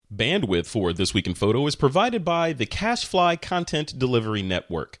bandwidth for This Week in Photo is provided by the CacheFly Content Delivery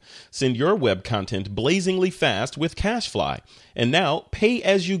Network. Send your web content blazingly fast with CacheFly. And now, pay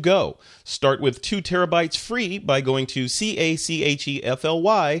as you go. Start with 2 terabytes free by going to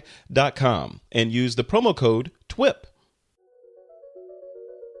CACHEFLY.com and use the promo code TWIP.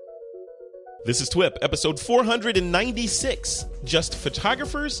 This is TWIP, episode 496, Just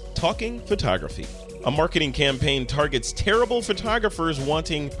Photographers Talking Photography. A marketing campaign targets terrible photographers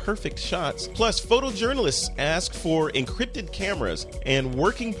wanting perfect shots. Plus, photojournalists ask for encrypted cameras, and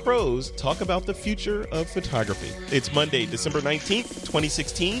working pros talk about the future of photography. It's Monday, December 19th,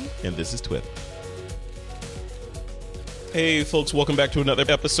 2016, and this is TWIP. Hey, folks, welcome back to another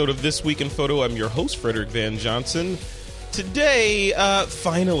episode of This Week in Photo. I'm your host, Frederick Van Johnson. Today,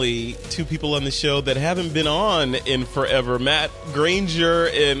 finally, 2 people on the show that haven't been on in forever. Matt Granger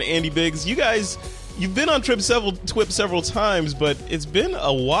and Andy Biggs. You guys... You've been on TWIP several times, but it's been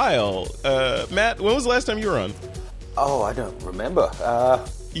a while. Matt, when was the last time you were on? Oh, I don't remember. I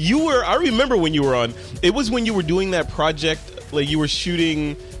remember when you were on. It was when you were doing that project, like you were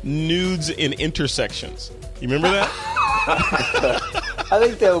shooting nudes in intersections. You remember that? I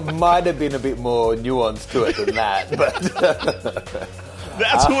think there might have been a bit more nuance to it than that, but...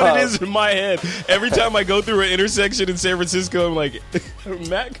 That's what it is in my head. Every time I go through an intersection in San Francisco, I'm like,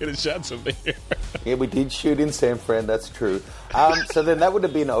 Matt could have shot something here. Yeah, we did shoot in San Fran, that's true. So then that would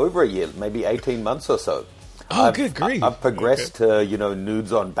have been over a year, maybe 18 months or so. Good grief. I've progressed to,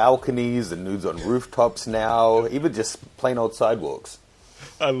 nudes on balconies and nudes on rooftops now, even just plain old sidewalks.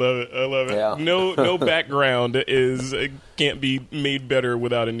 I love it. Yeah. No background can't be made better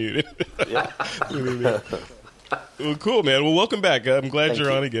without a nude. Yeah. Well, cool, man. Well, welcome back. I'm glad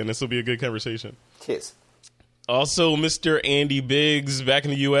you're on again. This will be a good conversation. Cheers. Also, Mr. Andy Biggs back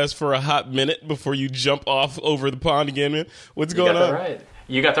in the U.S. for a hot minute before you jump off over the pond again, man. What's going on?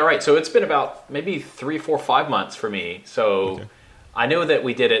 You got that right. So it's been about maybe 3, 4, 5 months for me. So okay. I know that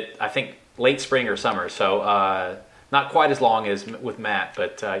we did it, I think, late spring or summer. So not quite as long as with Matt.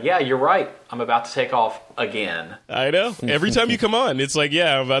 But yeah, you're right. I'm about to take off again. I know. Every time you come on, it's like,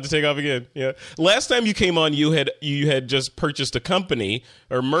 yeah, I'm about to take off again. Yeah. Last time you came on, you had just purchased a company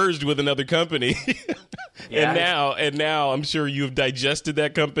or merged with another company. Yeah. And now I'm sure you've digested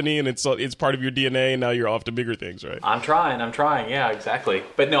that company and it's part of your DNA, and now you're off to bigger things, right? I'm trying. Yeah, exactly.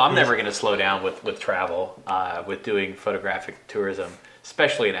 But no, I'm never going to slow down with travel, with doing photographic tourism,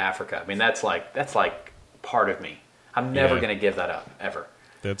 especially in Africa. I mean, that's like part of me. I'm never going to give that up, ever.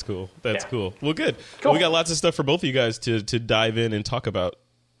 That's cool. Cool. Well, good. Well, we got lots of stuff for both of you guys to dive in and talk about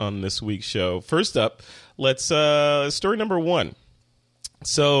on this week's show. First up, let's story number 1.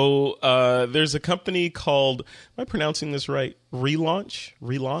 So there's a company called, am I pronouncing this right? Relaunch?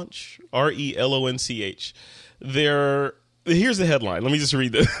 RELONCH. Here's the headline. Let me just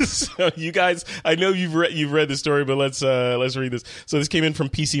read this. You guys, I know you've read the story, but let's read this. So this came in from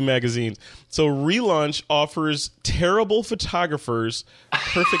PC Magazine. So Relaunch offers terrible photographers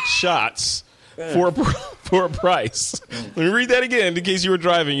perfect shots for a price. Let me read that again in case you were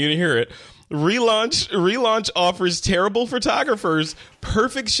driving. You didn't hear it. Relaunch offers terrible photographers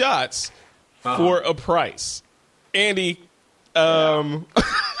perfect shots for a price. Andy,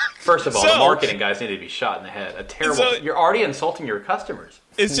 First of all, the marketing guys need to be shot in the head. You're already insulting your customers.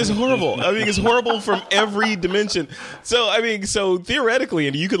 It's just horrible. I mean, it's horrible from every dimension. So theoretically,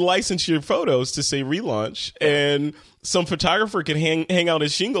 Andy, you could license your photos to say Relaunch, and some photographer can hang out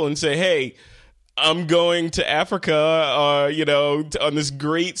his shingle and say, hey, I'm going to Africa, on this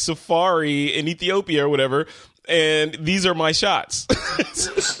great safari in Ethiopia or whatever, and these are my shots.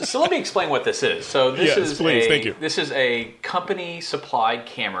 So let me explain what this is. So this is a company supplied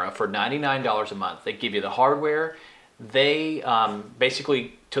camera for $99 a month. They give you the hardware. They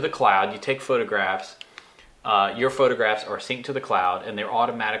basically to the cloud. You take photographs. Your photographs are synced to the cloud, and they're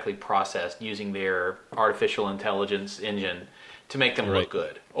automatically processed using their artificial intelligence engine to make them look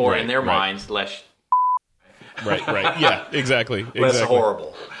good, or in their minds, less. Right. Yeah, exactly. Less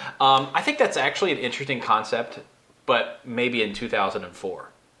horrible. I think that's actually an interesting concept, but maybe in 2004.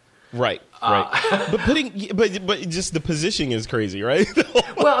 Right. But just the positioning is crazy, right?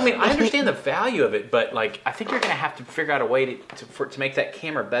 Well, I mean, I understand the value of it, but I think you're going to have to figure out a way to make that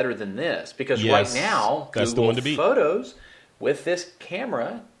camera better than this, because right now, that's Google the one to beat. Photos with this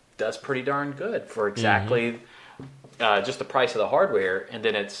camera does pretty darn good for exactly just the price of the hardware, and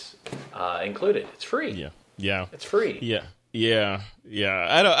then it's included. It's free. Yeah. It's free. Yeah.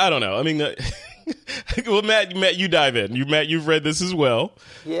 I don't know. I mean, Well, Matt, you dive in. You've read this as well.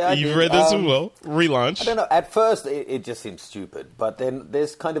 Yeah, you've read this as well. Relaunch. I don't know. At first, it just seems stupid, but then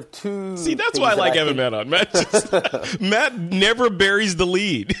there's kind of two. See, that's why I like having Matt on. Matt never buries the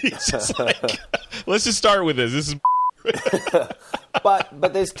lead. He's just like, let's just start with this. This is.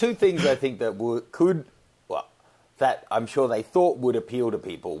 But there's two things I think that that I'm sure they thought would appeal to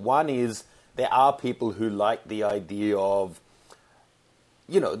people. One is there are people who like the idea of,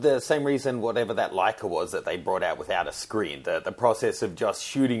 the same reason whatever that Leica was that they brought out without a screen, the process of just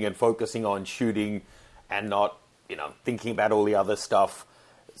shooting and focusing on shooting and not, thinking about all the other stuff.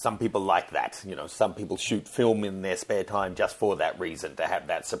 Some people like that. Some people shoot film in their spare time just for that reason, to have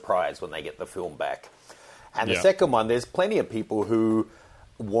that surprise when they get the film back. And the second one, there's plenty of people who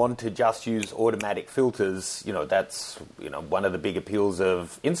want to just use automatic filters. That's, one of the big appeals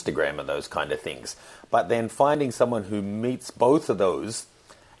of Instagram and those kind of things. But then finding someone who meets both of those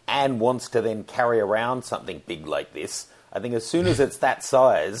and wants to then carry around something big like this, I think as soon as it's that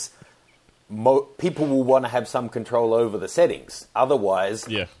size, people will want to have some control over the settings. Otherwise,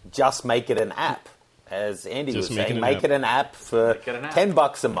 just make it an app. As Andy was saying, make it an app for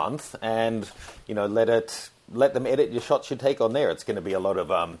 $10 a month, and let them edit your shots you take on there. It's going to be a lot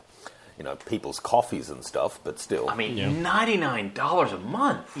of people's coffees and stuff, but still. I mean, $99 a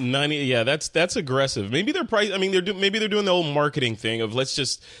month. That's aggressive. Maybe they're maybe they're doing the old marketing thing of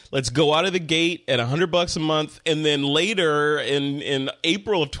let's go out of the gate at $100 a month, and then later in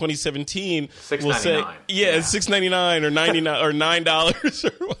April of 2017 we'll say it's $6.99 or $99 or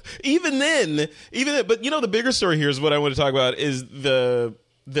 $9 even then. But the bigger story here is what I want to talk about is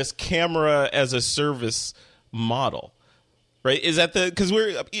this camera as a service model. Right? Is that because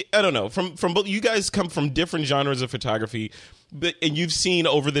I don't know, from both, you guys come from different genres of photography, and you've seen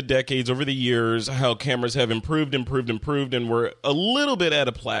over the decades, over the years, how cameras have improved, and we're a little bit at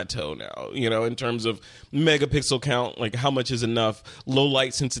a plateau now, in terms of megapixel count, like how much is enough, low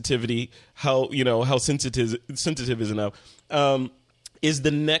light sensitivity, how sensitive is enough. Is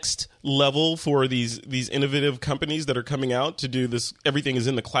the next level for these innovative companies that are coming out to do this? Everything is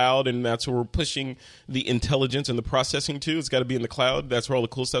in the cloud, and that's where we're pushing the intelligence and the processing to. It's got to be in the cloud. That's where all the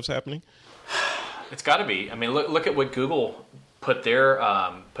cool stuff's happening. It's got to be. I mean, look at what Google put their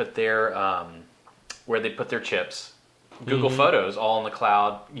where they put their chips. Google Photos all in the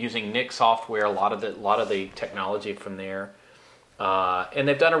cloud using Nick software. A lot of the technology from there, and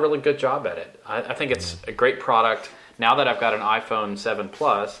they've done a really good job at it. I think it's a great product. Now that I've got an iPhone 7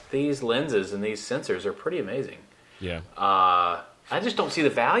 Plus, these lenses and these sensors are pretty amazing. Yeah. I just don't see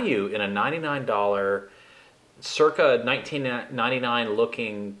the value in a $99, circa 1999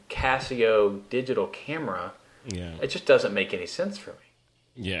 looking Casio digital camera. Yeah. It just doesn't make any sense for me.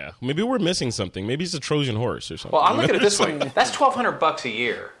 Yeah. Maybe we're missing something. Maybe it's a Trojan horse or something. Well, I look at it this way. That's $1,200 a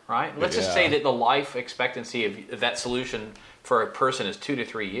year, right? Let's just say that the life expectancy of that solution for a person is 2 to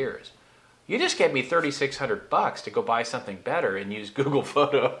 3 years. You just gave me $3,600 to go buy something better and use Google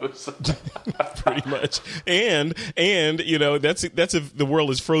Photos. Pretty much. And that's if the world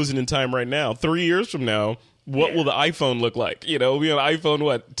is frozen in time right now. 3 years from now, what will the iPhone look like? We'll be on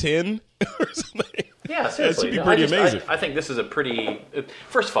iPhone 10 or something. Yeah, seriously. That should be pretty amazing. I think this is a pretty.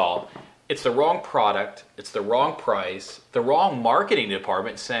 First of all, it's the wrong product. It's the wrong price. The wrong marketing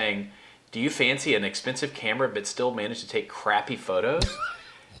department saying, "Do you fancy an expensive camera but still manage to take crappy photos?"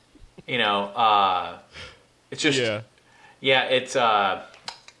 It's just, it's,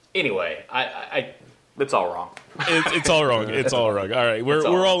 anyway, it's all wrong. It's all wrong. It's all wrong. All right.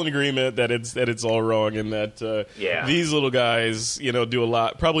 We're all in agreement that it's all wrong, and that, these little guys,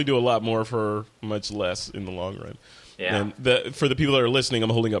 probably do a lot more for much less in the long run. Yeah. And for the people that are listening, I'm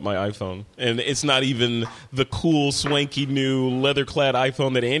holding up my iPhone, and it's not even the cool, swanky new leather-clad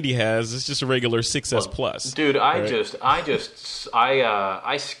iPhone that Andy has. It's just a regular 6S Plus. Dude, I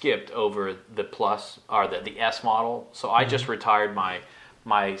skipped over the Plus or the S model, so I just retired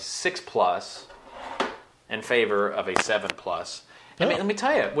my 6 Plus in favor of a 7 Plus. I mean, let me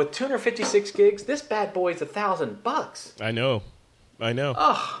tell you, with 256 gigs, this bad boy is $1,000. I know.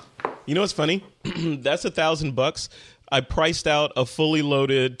 Ugh. You know what's funny? That's $1,000. I priced out a fully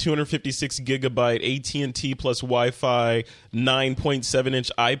loaded 256 gigabyte AT&T plus Wi-Fi 9.7-inch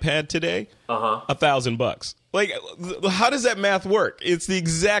iPad today. $1,000. Like, how does that math work? It's the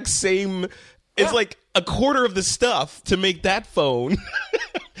exact same. It's like a quarter of the stuff to make that phone.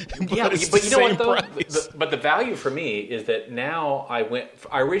 But you know what though? But the value for me is that now I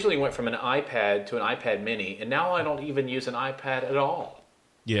originally went from an iPad to an iPad Mini, and now I don't even use an iPad at all.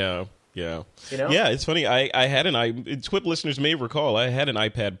 Yeah. Yeah, it's funny. I had TWIP listeners may recall I had an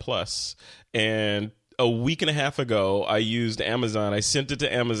iPad Plus, and a week and a half ago, I used Amazon. I sent it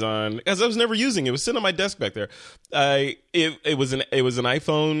to Amazon as I was never using it. It was sitting on my desk back there. It was an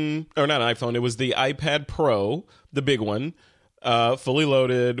iPhone, or not an iPhone. It was the iPad Pro, the big one, fully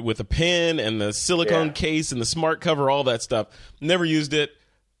loaded with a pen and the silicone case and the smart cover, all that stuff. Never used it.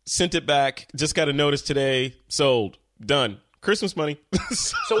 Sent it back. Just got a notice today. Sold. Done. Christmas money.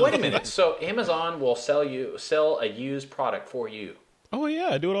 So wait a minute. So Amazon will sell a used product for you. Oh yeah,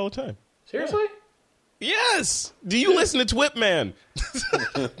 I do it all the time. Seriously? Yeah. Yes. Do you listen to Twip Man?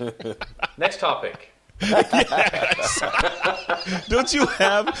 Next topic. Yes. Don't you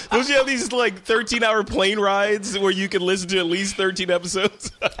have these like 13-hour plane rides where you can listen to at least 13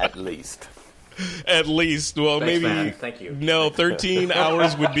 episodes? At least. At least. Well, Thanks, maybe. man. Thank you. No, 13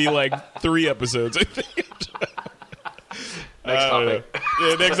 hours would be like 3 episodes, I think. Next topic.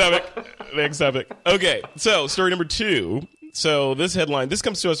 Yeah, next topic. Okay, so story number 2. So this headline, this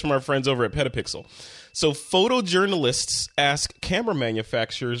comes to us from our friends over at Petapixel. So photojournalists ask camera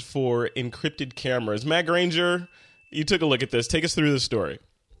manufacturers for encrypted cameras. Matt Granger, you took a look at this. Take us through the story.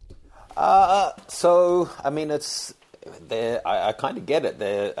 So, I mean, I kind of get it.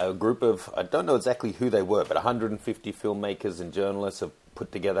 They're a group of, I don't know exactly who they were, but 150 filmmakers and journalists have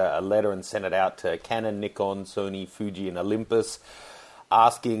put together a letter and sent it out to Canon, Nikon, Sony, Fuji, and Olympus,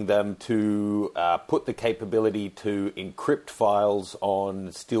 asking them to put the capability to encrypt files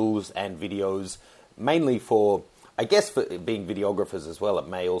on stills and videos, mainly for, I guess, for being videographers as well. It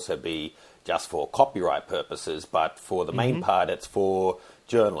may also be just for copyright purposes, but for the main part, it's for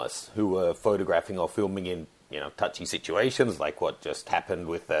journalists who are photographing or filming in, touchy situations, like what just happened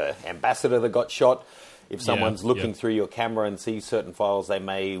with the ambassador that got shot. If someone's looking through your camera and sees certain files, they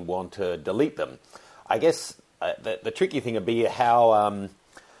may want to delete them. I guess the tricky thing would be how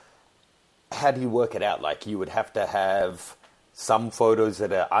do you work it out? Like, you would have to have some photos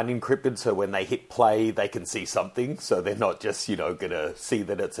that are unencrypted, so when they hit play, they can see something, so they're not just, going to see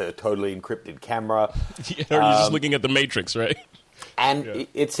that it's a totally encrypted camera. Or you're just looking at the Matrix, right? And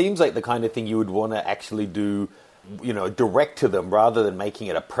it seems like the kind of thing you would want to actually do, direct to them rather than making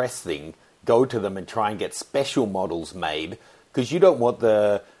it a press thing. Go to them and try and get special models made, because you don't want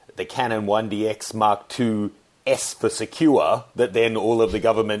the Canon 1DX Mark II S for secure that then all of the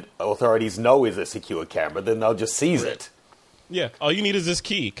government authorities know is a secure camera. Then they'll just seize it. Yeah, all you need is this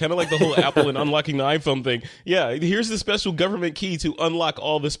key, kind of like the whole Apple and unlocking the iPhone thing. Yeah, here's the special government key to unlock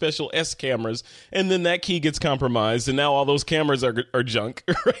all the special S cameras, and then that key gets compromised, and now all those cameras are junk,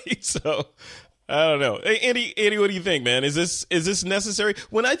 right? So, I don't know. Hey, Andy, what do you think, man? Is this necessary?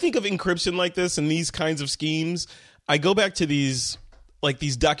 When I think of encryption like this and these kinds of schemes, I go back to these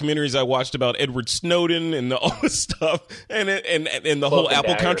documentaries I watched about Edward Snowden and all this stuff, and the whole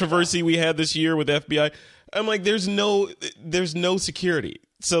Apple controversy we had this year with FBI. I'm like, there's no security.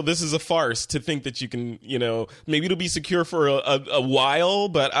 So this is a farce to think that you can, maybe it'll be secure for a while,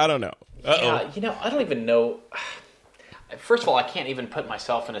 but I don't know. Uh-oh. Yeah, I don't even know. First of all, I can't even put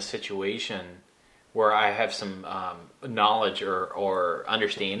myself in a situation where I have some knowledge or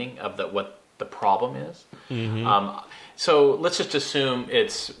understanding of what the problem is. Mm-hmm. So let's just assume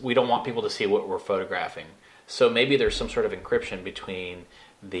we don't want people to see what we're photographing. So maybe there's some sort of encryption between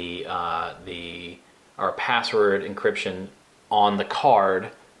our password encryption on the card,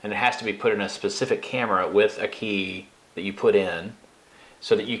 and it has to be put in a specific camera with a key that you put in,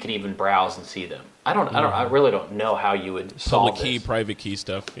 so that you can even browse and see them. I really don't know how you would solve public key, private key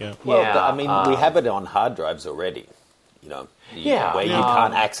stuff. Yeah. Well, I mean, we have it on hard drives already. Where you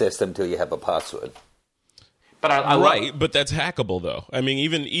can't access them till you have a password. But but that's hackable though. I mean,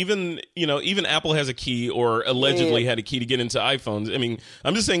 even Apple has a key, or allegedly had a key to get into iPhones. I mean,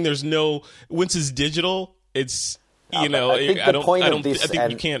 I'm just saying once it's digital, it's I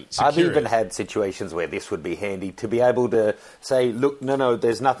think you can't secure I've even it. had situations where this would be handy to be able to say, look, no,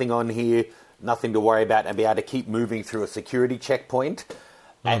 there's nothing on here, nothing to worry about, and be able to keep moving through a security checkpoint.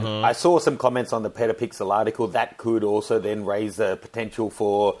 And I saw some comments on the Petapixel article that could also then raise the potential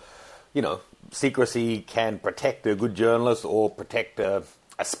for, secrecy can protect a good journalist or protect a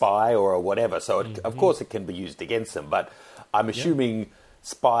spy or whatever. So, of course, it can be used against them. But I'm assuming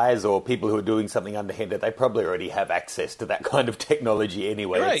spies or people who are doing something underhanded, they probably already have access to that kind of technology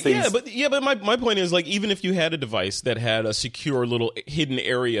anyway. Right, but my point is, like, even if you had a device that had a secure little hidden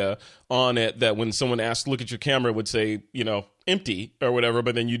area on it that when someone asked, look at your camera, it would say, empty or whatever,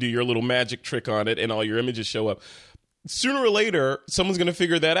 but then you do your little magic trick on it and all your images show up. Sooner or later, someone's going to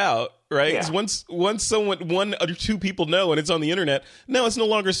figure that out, right? Yeah. Once one or two people know and it's on the internet, now it's no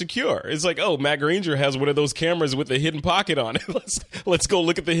longer secure. It's like, oh, Matt Granger has one of those cameras with a hidden pocket on it. Let's go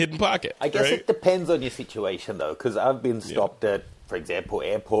look at the hidden pocket. I guess it depends on your situation, though, because I've been stopped at for example,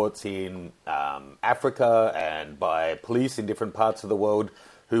 airports in Africa and by police in different parts of the world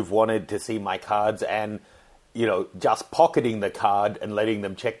who've wanted to see my cards and, just pocketing the card and letting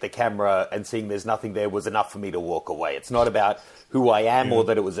them check the camera and seeing there's nothing there was enough for me to walk away. It's not about who I am or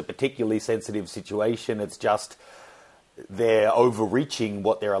that it was a particularly sensitive situation. It's just they're overreaching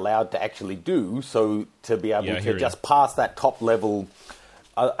what they're allowed to actually do. So to be able to just pass that top level,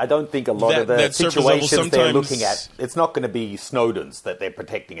 I don't think a lot of the situations they're looking at, it's not going to be Snowden's that they're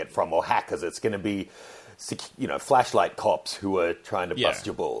protecting it from or hackers. It's going to be, flashlight cops who are trying to bust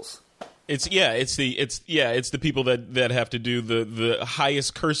your balls. It's the people that have to do the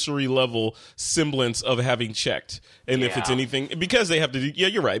highest cursory level semblance of having checked, and if it's anything, because they have to do. Yeah,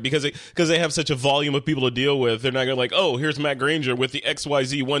 you're right, because they have such a volume of people to deal with. They're not going to oh, here's Matt Granger with the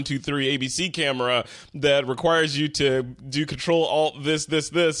XYZ 123 ABC camera that requires you to do Control Alt this,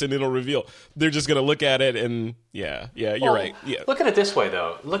 and it'll reveal. They're just going to look at it and you're right. Yeah, look at it this way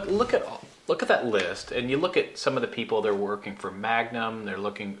though. Look at that list, and you look at some of the people they're working for Magnum. They're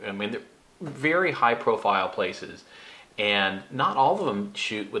looking. They're very high-profile places, and not all of them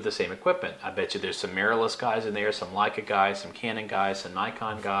shoot with the same equipment. I bet you there's some mirrorless guys in there, some Leica guys, some Canon guys, some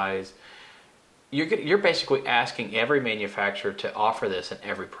Nikon guys. You're basically asking every manufacturer to offer this in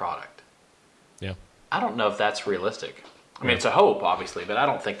every product. Yeah, I don't know if that's realistic. I mean, it's a hope, obviously, but I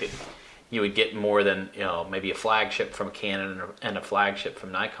don't think that you would get more than maybe a flagship from Canon and a flagship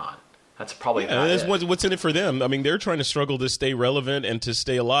from Nikon. That's probably what's in it for them. I mean, they're trying to struggle to stay relevant and to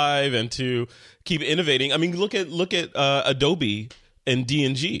stay alive and to keep innovating. I mean, look at Adobe and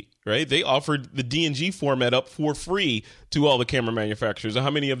D&G, right? They offered the D&G format up for free to all the camera manufacturers. How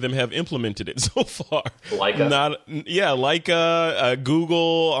many of them have implemented it so far? Leica, Leica,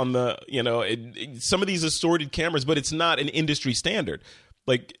 Google on the some of these assorted cameras, but it's not an industry standard.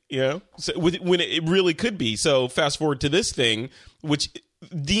 So when it really could be. So fast forward to this thing, which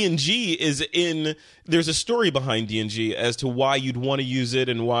D&G is in. There's a story behind D&G as to why you'd want to use it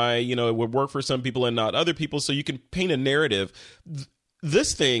and why it would work for some people and not other people. So you can paint a narrative.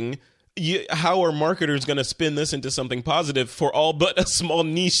 This thing, how are marketers going to spin this into something positive for all but a small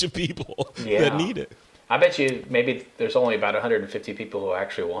niche of people that need it? I bet you maybe there's only about 150 people who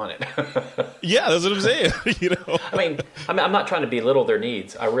actually want it. Yeah, that's what I'm saying. I mean, I'm not trying to belittle their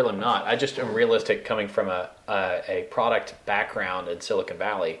needs. I really am not. I just am realistic, coming from a product background in Silicon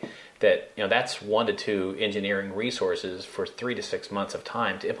Valley, that that's 1 to 2 engineering resources for 3 to 6 months of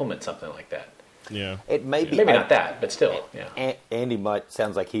time to implement something like that. Yeah, it may be maybe not that, but still. Yeah, Andy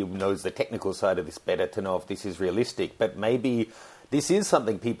sounds like he knows the technical side of this better to know if this is realistic. But maybe this is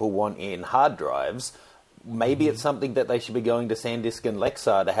something people want in hard drives. Maybe it's something that they should be going to SanDisk and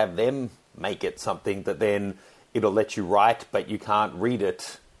Lexar to have them make it something that then it'll let you write, but you can't read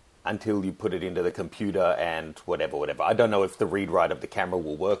it until you put it into the computer and whatever. I don't know if the read-write of the camera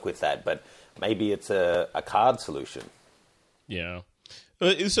will work with that, but maybe it's a card solution. Yeah.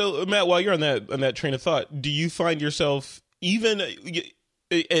 So, Matt, while you're on that train of thought, do you find yourself even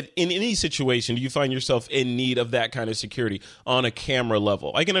in any situation, do you find yourself in need of that kind of security on a camera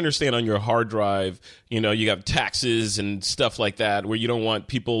level? I can understand on your hard drive, you have taxes and stuff like that where you don't want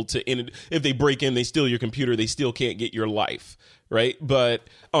people if they break in, they steal your computer, they still can't get your life, right? But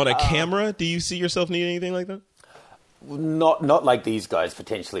on a camera, do you see yourself needing anything like that? Not like these guys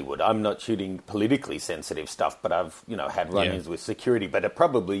potentially would. I'm not shooting politically sensitive stuff, but I've had run-ins with security. But it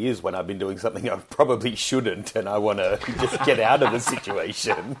probably is when I've been doing something I probably shouldn't, and I want to just get out of the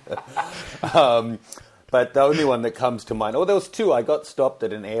situation. But the only one that comes to mind, there was 2. I got stopped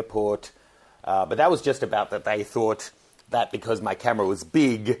at an airport, but that was just about that they thought that because my camera was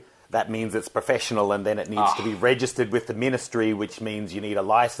big, that means it's professional, and then it needs to be registered with the ministry, which means you need a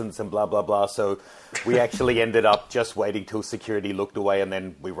license and blah, blah, blah. So we actually ended up just waiting till security looked away, and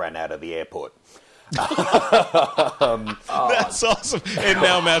then we ran out of the airport. That's awesome. And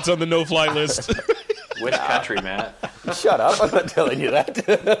now Matt's on the no-fly list. Which country, Matt? Shut up. I'm not telling you that.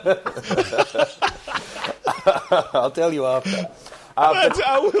 I'll tell you after.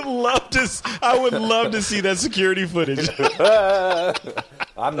 I would love to see that security footage.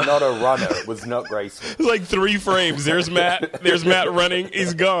 I'm not a runner. It was not graceful. It's like 3 frames. There's Matt running.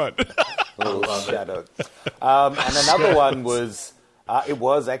 He's gone. Little shadow. And another one was, it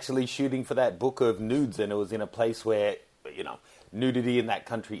was actually shooting for that book of nudes, and it was in a place where, nudity in that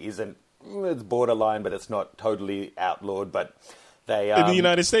country isn't, it's borderline, but it's not totally outlawed. But they in the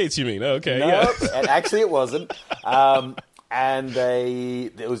United States, you mean? Okay, no, and actually it wasn't. And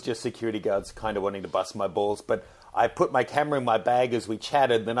it was just security guards kind of wanting to bust my balls. But I put my camera in my bag as we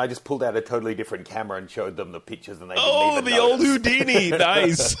chatted, then I just pulled out a totally different camera and showed them the pictures, and they didn't even notice. Old Houdini.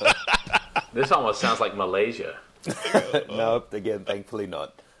 Nice. This almost sounds like Malaysia. No, again, thankfully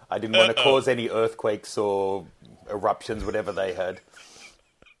not. I didn't want to cause any earthquakes or eruptions, whatever they had.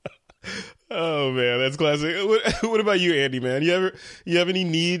 Oh man, that's classic. What about you, Andy? Man, you have any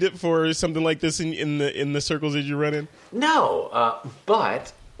need for something like this in the circles that you run in? No,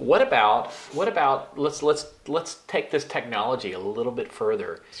 but what about let's take this technology a little bit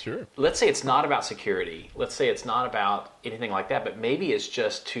further. Sure. Let's say it's not about security. Let's say it's not about anything like that. But maybe it's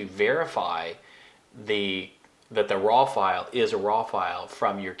just to verify that the raw file is a raw file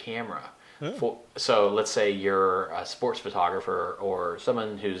from your camera. So let's say you're a sports photographer or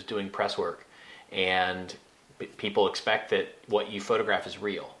someone who's doing press work, and people expect that what you photograph is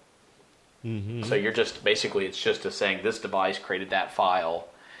real. Mm-hmm. So you're just basically it's just saying this device created that file,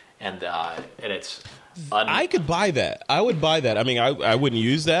 and it's. I could buy that. I would buy that. I mean, I wouldn't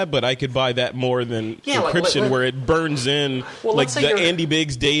use that, but I could buy that more than encryption, where it burns in the Andy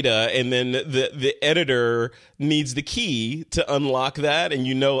Biggs data, and then the editor needs the key to unlock that,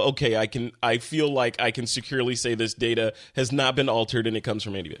 and okay, I feel like I can securely say this data has not been altered and it comes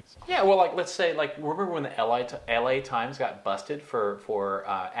from Andy Biggs. Yeah, well, let's say remember when the LA Times got busted for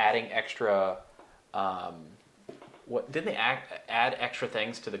adding extra. What didn't they add extra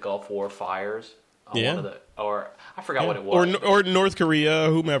things to the Gulf War fires? Or I forgot what it was. Or North Korea,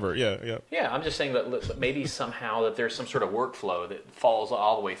 whomever. Yeah. Yeah, I'm just saying that maybe somehow that there's some sort of workflow that follows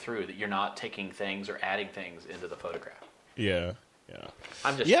all the way through, that you're not taking things or adding things into the photograph. Yeah.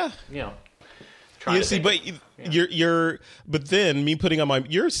 I'm just but then me putting on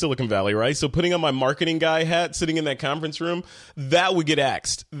you're Silicon Valley, right? So putting on my marketing guy hat, sitting in that conference room, that would get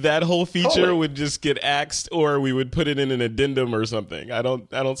axed. That whole feature would just get axed, or we would put it in an addendum or something. I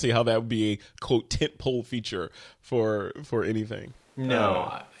don't see how that would be a quote tentpole feature for anything.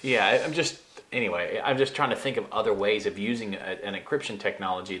 No, I'm just trying to think of other ways of using an encryption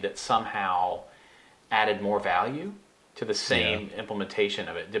technology that somehow added more value to the same implementation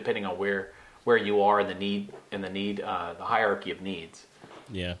of it, depending on where you are in the hierarchy of needs.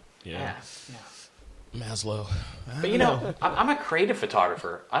 Yeah. Maslow. But I'm a creative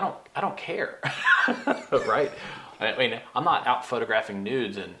photographer. I don't care. Right? I mean, I'm not out photographing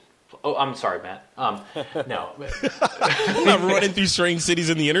nudes and I'm sorry, Matt. No. I'm not running through strange cities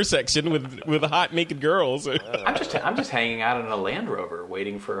in the intersection with hot naked girls. I'm just hanging out in a Land Rover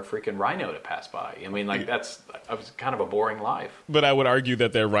waiting for a freaking rhino to pass by. I mean, that's kind of a boring life. But I would argue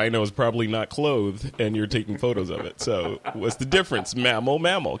that rhino is probably not clothed and you're taking photos of it. So what's the difference?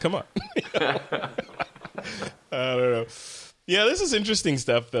 Mammal. Come on. I don't know. Yeah, this is interesting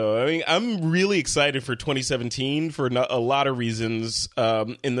stuff, though. I mean, I'm really excited for 2017 for a lot of reasons.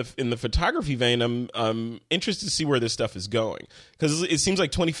 In the photography vein, I'm interested to see where this stuff is going, because it seems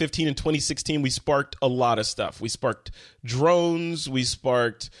like 2015 and 2016 we sparked a lot of stuff. We sparked drones, we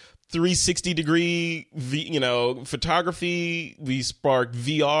sparked 360-degree, photography. We sparked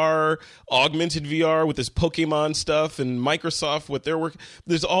VR, augmented VR with this Pokemon stuff, and Microsoft with their work.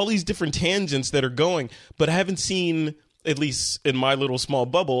 There's all these different tangents that are going, but I haven't seen, at least in my little small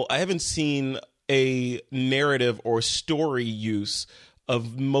bubble, I haven't seen a narrative or story use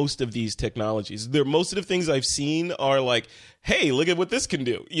of most of these technologies. Most of the things I've seen are like, hey, look at what this can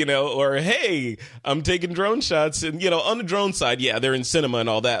do, or hey, I'm taking drone shots. And, on the drone side, yeah, they're in cinema and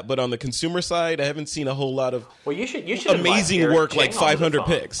all that. But on the consumer side, I haven't seen a whole lot of you should amazing work like 500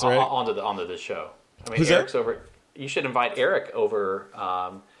 pics, right? Onto this show. I mean, Who's Eric's that? over. You should invite Eric over.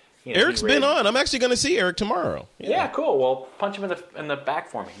 Eric's been on. I'm actually going to see Eric tomorrow. Yeah, cool. Well, punch him in the back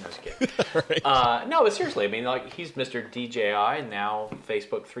for me. Right. No, but seriously, I mean, he's Mr. DJI, now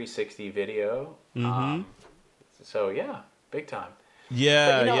Facebook 360 video. Mm-hmm. So yeah, big time.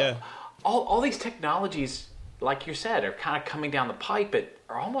 Yeah, but, yeah. All these technologies, like you said, are kind of coming down the pipe, but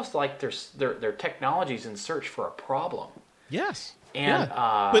are almost like they're technologies in search for a problem. Yes. And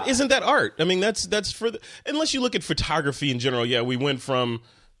but isn't that art? I mean, that's for unless you look at photography in general. Yeah, we went from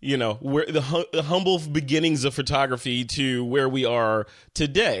where the humble beginnings of photography to where we are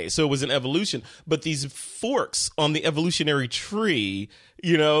today. So it was an evolution. But these forks on the evolutionary tree,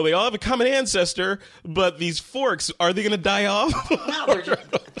 they all have a common ancestor. But these forks, are they going to die off? No,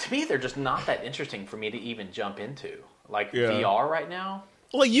 to me, they're just not that interesting for me to even jump into. VR right now.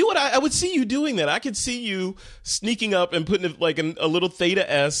 Like I would see you doing that. I could see you sneaking up and putting a little Theta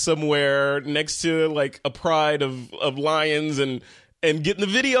S somewhere next to a pride of lions and getting the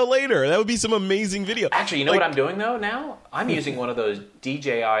video later. That would be some amazing video. Actually, you know what I'm doing though now? I'm using one of those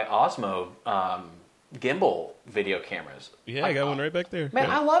DJI Osmo gimbal video cameras. Yeah, I got one right back there. Man,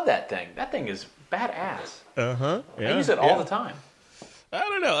 I love that thing. That thing is badass. Uh-huh. Yeah, I use it all the time. I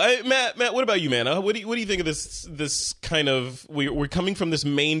don't don't know. Matt, what about you, man? What do you think of this kind of, we're coming from this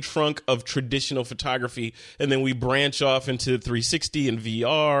main trunk of traditional photography, and then we branch off into 360 and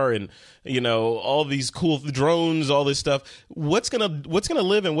VR and, all these cool drones, all this stuff. What's gonna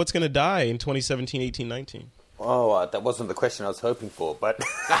live and what's gonna die in 2017, 18, 19? Oh, that wasn't the question I was hoping for, but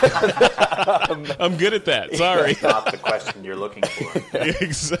I'm good at that. Sorry, that's not the question you're looking for.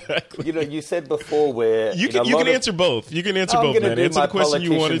 Exactly. You said before where you can answer both. You can answer both, man. Answer the question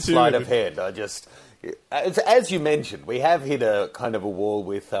you wanted to. Sleight of hand. As you mentioned, we have hit a kind of a wall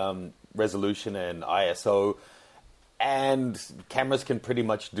with resolution and ISO, and cameras can pretty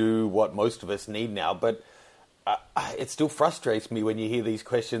much do what most of us need now, but. It still frustrates me when you hear these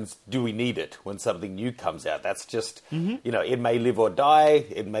questions, do we need it, when something new comes out? That's just, it may live or die.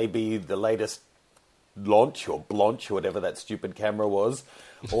 It may be the latest launch or blanch or whatever that stupid camera was.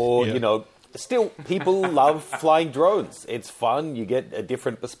 Or, still people love flying drones. It's fun. You get a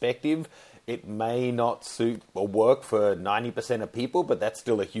different perspective. It may not suit or work for 90% of people, but that's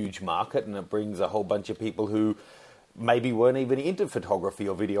still a huge market, and it brings a whole bunch of people who maybe weren't even into photography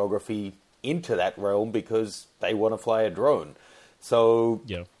or videography into that realm because they want to fly a drone. So,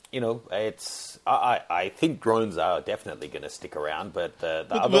 it's I think drones are definitely going to stick around, but the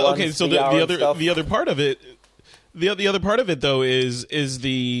other ones, okay, so the other part of it, the other part of it though is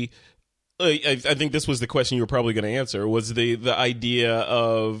the I think this was the question you were probably going to answer, was the idea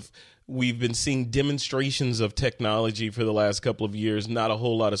of, we've been seeing demonstrations of technology for the last couple of years, not a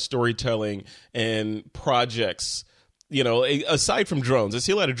whole lot of storytelling and projects. Aside from drones, I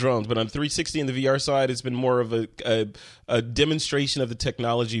see a lot of drones, but on 360 and the VR side, it's been more of a demonstration of the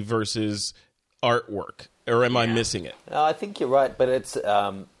technology versus artwork. Or am I missing it? No, I think you're right, but it's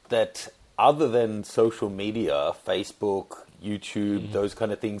that other than social media, Facebook, YouTube, those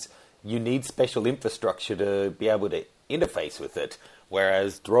kind of things, you need special infrastructure to be able to interface with it.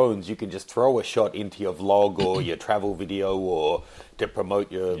 Whereas drones, you can just throw a shot into your vlog or your travel video or to promote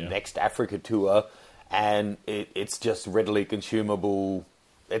your next Africa tour. And it's just readily consumable.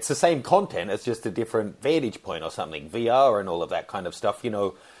 It's the same content, it's just a different vantage point or something. VR and all of that kind of stuff.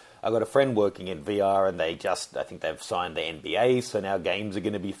 I've got a friend working in VR, and I think they've signed the NBA, so now games are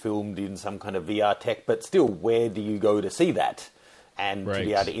going to be filmed in some kind of VR tech. But still, where do you go to see that? And to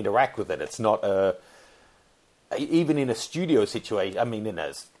be able to interact with it? It's not even in a studio situation, in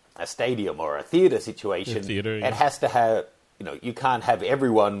a stadium or a theater situation, it has to have... you can't have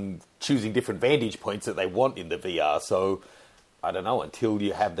everyone choosing different vantage points that they want in the VR. So I don't know, until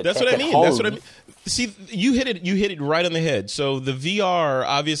you have the tech at home. That's what I mean. See, you hit it right on the head. So the VR,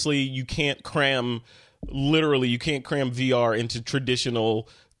 obviously, you can't cram VR into traditional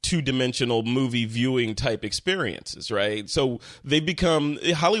two-dimensional movie viewing type experiences, right? So they become,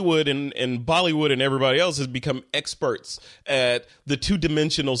 Hollywood and Bollywood and everybody else has become experts at the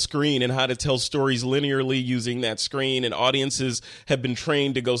two-dimensional screen and how to tell stories linearly using that screen, and audiences have been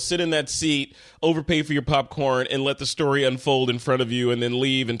trained to go sit in that seat, overpay for your popcorn, and let the story unfold in front of you and then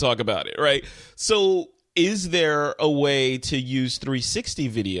leave and talk about it, right? So is there a way to use 360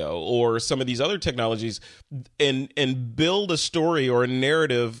 video or some of these other technologies and build a story or a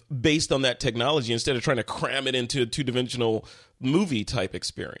narrative based on that technology instead of trying to cram it into a two-dimensional movie type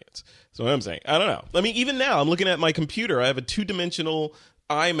experience? So what I'm saying, I don't know. Even now, I'm looking at my computer. I have a two-dimensional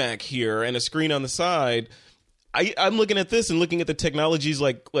iMac here and a screen on the side. I'm looking at this and looking at the technologies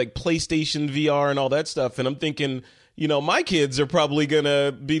like PlayStation VR and all that stuff, and I'm thinking, my kids are probably going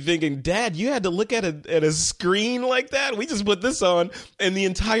to be thinking, Dad, you had to look at a screen like that? We just put this on, and the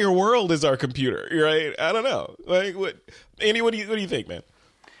entire world is our computer, right? I don't know. Andy, what do you think, man?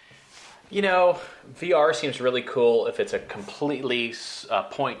 VR seems really cool if it's a completely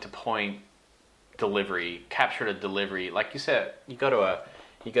point-to-point delivery, capture to delivery. Like you said, you go to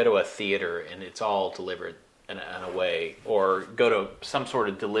a theater and it's all delivered in a way, or go to some sort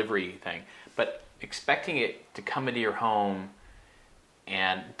of delivery thing. But expecting it to come into your home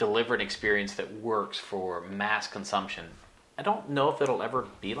and deliver an experience that works for mass consumption, I don't know if it'll ever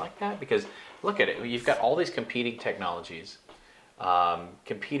be like that, because look at it. You've got all these competing technologies,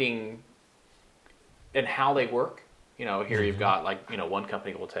 competing in how they work. Here you've got one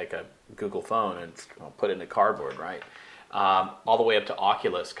company will take a Google phone and put it in a cardboard, right? All the way up to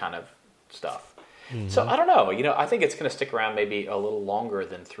Oculus kind of stuff. Mm-hmm. So I don't know. I think it's going to stick around maybe a little longer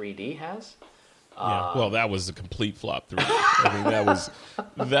than 3D has. Yeah, well, that was a complete flop. 3D. I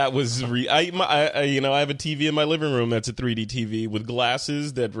have a TV in my living room that's a 3D TV with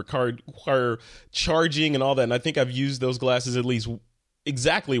glasses that require charging and all that. And I think I've used those glasses at least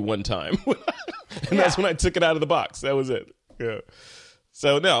exactly one time, and that's when I took it out of the box. That was it. Yeah.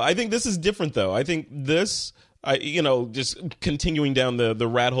 So no, I think this is different though. I think this just continuing down the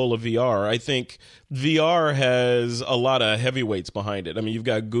rat hole of VR, I think VR has a lot of heavyweights behind it. I mean, you've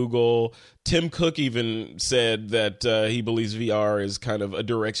got Google. Tim Cook even said that he believes VR is kind of a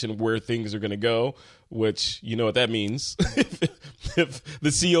direction where things are going to go, which you know what that means. If the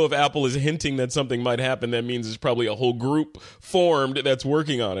CEO of Apple is hinting that something might happen, that means there's probably a whole group formed that's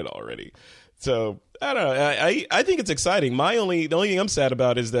working on it already. So I don't know. I think it's exciting. The only thing I'm sad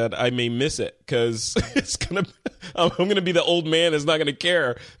about is that I may miss it because I'm gonna be the old man that's not gonna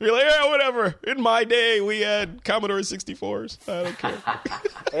care. Be like, yeah, whatever. In my day, we had Commodore 64s. I don't care.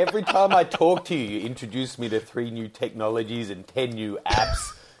 Every time I talk to you, you introduce me to 3 new technologies and 10 new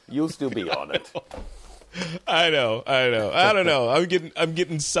apps. You'll still be on it. I know. I don't know. I'm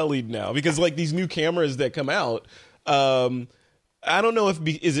getting sullied now because like these new cameras that come out. I don't know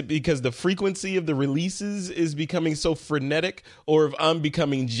is it because the frequency of the releases is becoming so frenetic, or if I'm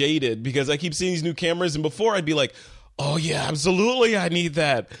becoming jaded because I keep seeing these new cameras, and before I'd be like, oh yeah, absolutely, I need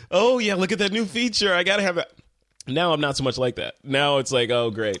that. Oh yeah, look at that new feature, I gotta have that. Now I'm not so much like that. Now it's like, oh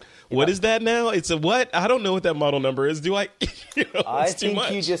great, what is that now? It's a what? I don't know what that model number is. Do I? I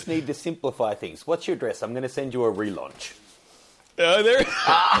think you just need to simplify things. What's your address? I'm going to send you a relaunch. I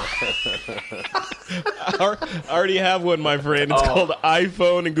already have one, my friend. It's called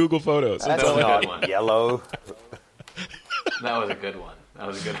iPhone and Google Photos. That's not yellow. That was a good one.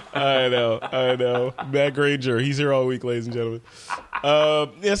 I know. Matt Granger, he's here all week, ladies and gentlemen.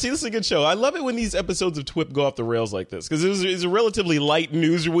 This is a good show. I love it when these episodes of TWIP go off the rails like this because it's a relatively light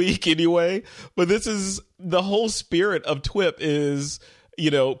news week anyway. But this is the whole spirit of TWIP is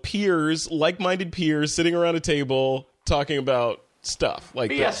peers, like-minded peers, sitting around a table talking about stuff like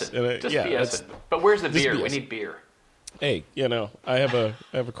this. BSing. But where's the beer? We need beer. Hey, I have a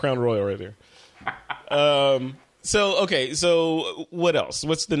Crown Royal right here. So what else?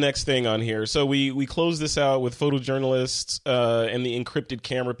 What's the next thing on here? So we close this out with Photojournalists and the encrypted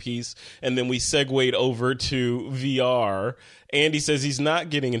camera piece, and then we segued over to VR. Andy says he's not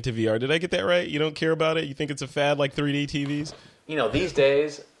getting into VR. Did I get that right? You don't care about it? You think it's a fad like 3D TVs? These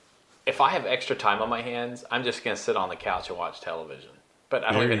days, if I have extra time on my hands, I'm just going to sit on the couch and watch television. But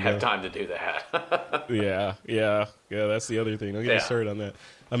I don't even have time to do that. Yeah. That's the other thing. Don't get me started on that.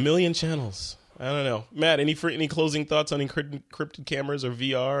 1 million channels. I don't know. Matt, any closing thoughts on encrypted cameras or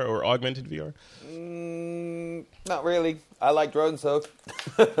VR or augmented VR? Not really. I like drones, though.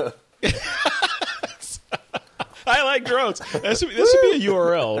 I like drones. That should be a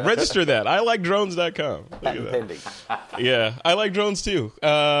URL. Register that. ILikeDrones.com. Pending. Yeah, I like drones too.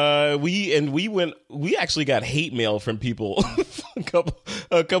 We actually got hate mail from people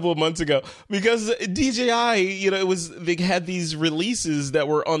a couple of months ago because DJI, they had these releases that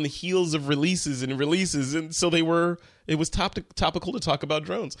were on the heels of releases, and so it was topical to talk about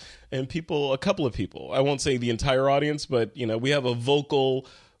drones. And a couple of people, I won't say the entire audience, but we have a vocal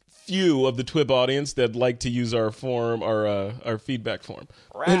few of the TWIP audience that like to use our form, our feedback form.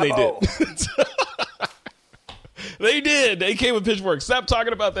 Bravo. And they did. They did. They came with pitchforks. Stop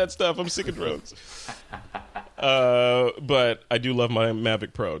talking about that stuff. I'm sick of drones. But I do love my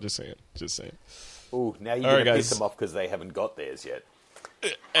Mavic Pro. Just saying. Ooh, now you're going to piss them off because they haven't got theirs yet.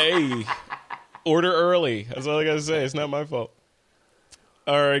 Hey, order early. That's all I got to say. It's not my fault.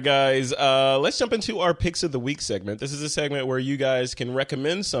 All right, guys, let's jump into our Picks of the Week segment. This is a segment where you guys can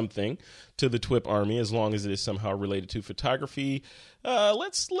recommend something to the TWIP Army as long as it is somehow related to photography.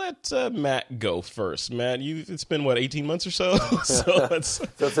 Let's let Matt go first. Matt, it's been, 18 months or so? So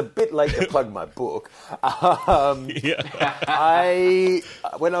it's a bit late to plug my book. Yeah.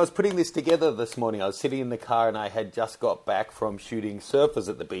 When I was putting this together this morning, I was sitting in the car and I had just got back from shooting surfers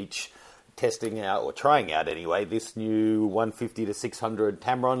at the beach, testing out, or trying out anyway, this new 150 to 600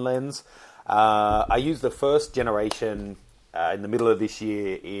 Tamron lens. I used the first generation in the middle of this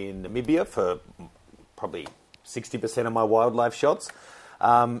year in Namibia for probably 60% of my wildlife shots.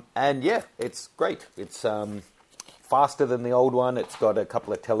 And yeah, it's great. It's faster than the old one. It's got a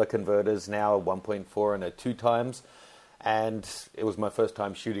couple of teleconverters now, a 1.4 and a 2 times. And it was my first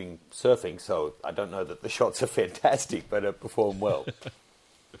time shooting surfing, so I don't know that the shots are fantastic, but it performed well.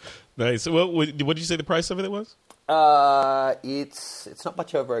 Nice. Well, what did you say the price of it was? It's not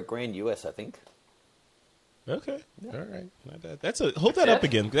much over $1,000 US, I think. Okay. Yeah. All right. Not bad. Hold that up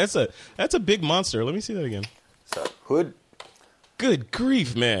again. That's a big monster. Let me see that again. So, hood. Good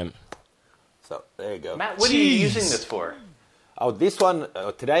grief, man. So, there you go. Matt, what are you using this for? Oh, this one,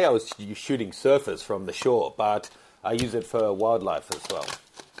 today I was shooting surfers from the shore, but I use it for wildlife as well.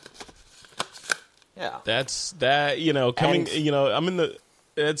 Yeah. Coming, I'm in the...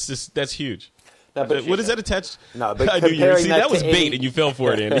 That's huge. No, but what is that attached? No, but I knew you. See, that was bait, and you fell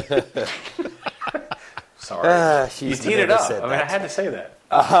for it, Andy. sorry. You teed it up. I had to say that.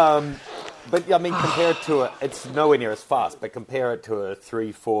 But I mean, compared to it's nowhere near as fast. But compare it to a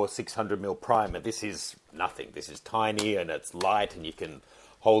 300, 400, 600 mil primer. This is nothing. This is tiny and it's light, and you can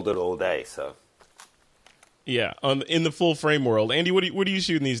hold it all day. So, yeah, in the full frame world, Andy, what are you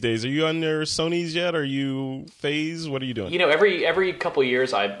shooting these days? Are you on your Sonys yet? Are you Phase? What are you doing? Every couple of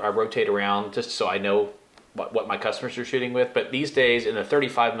years, I rotate around just so I know what my customers are shooting with. But these days, in the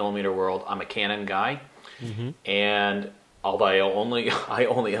 35 millimeter world, I'm a Canon guy, and although I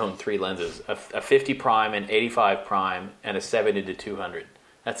only own 3 lenses: a 50 prime, an 85 prime, and a 70 to 200.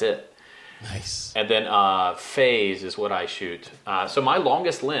 That's it. Nice. And then Phase is what I shoot. So my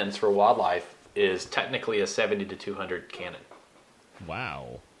longest lens for wildlife is technically a 70 to 200 Canon.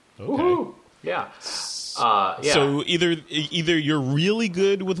 Wow. Okay. Woo-hoo. Yeah. Yeah. So either you're really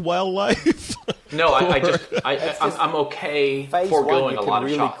good with wildlife. No, I'm okay foregoing a lot of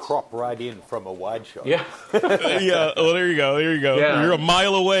really shots. Crop right in from a wide shot. Yeah. Yeah. Well, there you go. Yeah. You're a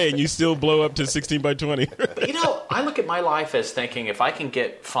mile away and you still blow up to 16 by 20. But I look at my life as thinking if I can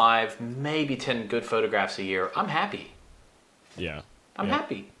get 5, maybe 10 good photographs a year, I'm happy. Yeah. I'm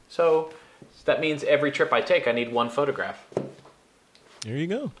happy. So that means every trip I take, I need 1 photograph. There you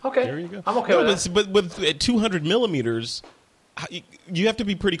go. Okay. There you go. I'm okay with that. But with 200 millimeters, you have to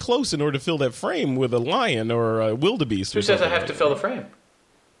be pretty close in order to fill that frame with a lion or a wildebeest. Who says I have to fill the frame?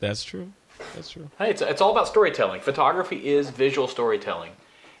 That's true. Hey, it's all about storytelling. Photography is visual storytelling.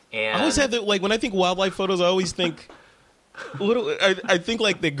 And I always have that, like, when I think wildlife photos, I always think I think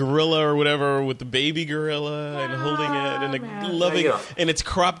like the gorilla or whatever with the baby gorilla and holding it and loving, and it's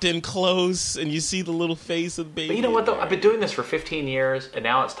cropped in close and you see the little face of the baby. But you know what though? I've been doing this for 15 years and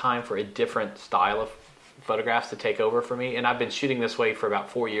now it's time for a different style of photographs to take over for me. And I've been shooting this way for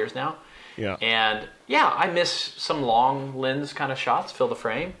about 4 years now. Yeah. And yeah, I miss some long lens kind of shots, fill the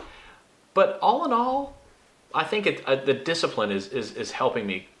frame. But all in all, I think the discipline is helping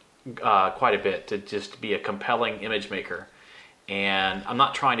me quite a bit to just be a compelling image maker. And I'm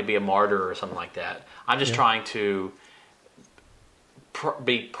not trying to be a martyr or something like that. I'm just trying to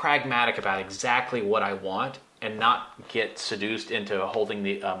be pragmatic about exactly what I want and not get seduced into holding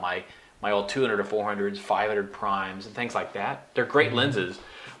the my old 200 to 400s, 500 primes, and things like that. They're great lenses,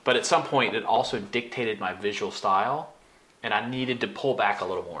 but at some point it also dictated my visual style, and I needed to pull back a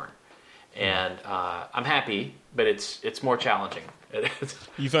little more. And I'm happy, but it's more challenging.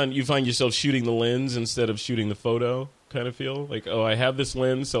 You find yourself shooting the lens instead of shooting the photo kind of feel? Like, oh, I have this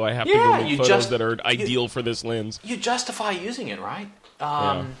lens, so I have to go make photos that are ideal for this lens. You justify using it, right?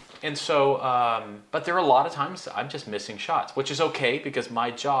 And so, but there are a lot of times I'm just missing shots, which is okay because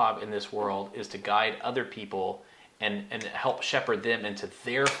my job in this world is to guide other people and help shepherd them into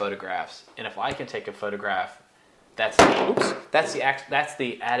their photographs. And if I can take a photograph, that's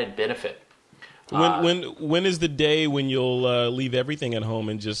the added benefit. When is the day when you'll leave everything at home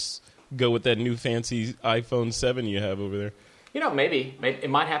and just go with that new fancy iPhone 7 you have over there? Maybe it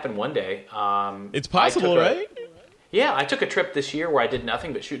might happen one day. It's possible, right? Yeah, I took a trip this year where I did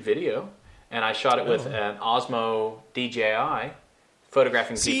nothing but shoot video, and I shot it with an Osmo DJI,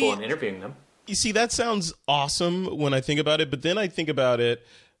 photographing people and interviewing them. You see, that sounds awesome when I think about it, but then I think about it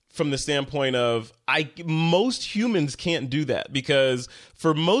from the standpoint of most humans can't do that, because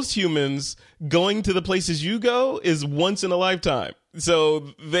for most humans, going to the places you go is once in a lifetime.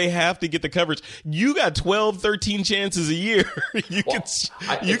 So they have to get the coverage. You got 12, 13 chances a year. You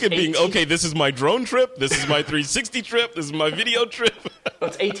could be, okay, this is my drone trip, this is my 360 trip, this is my video trip. Well,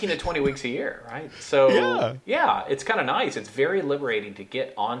 it's 18 to 20 weeks a year, right? So yeah, it's kind of nice. It's very liberating to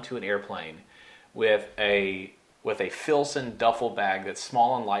get onto an airplane with a Filson duffel bag that's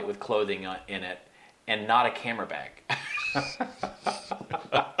small and light with clothing in it, and not a camera bag.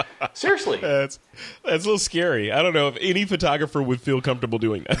 Seriously. That's a little scary. I don't know if any photographer would feel comfortable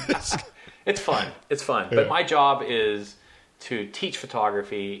doing that. It's fun. Yeah. But my job is to teach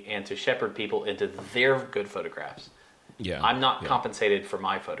photography and to shepherd people into their good photographs. Yeah. I'm not compensated for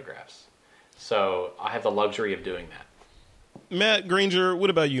my photographs. So I have the luxury of doing that. Matt Granger, what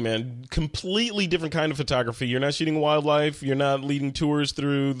about you, man? Completely different kind of photography. You're not shooting wildlife. You're not leading tours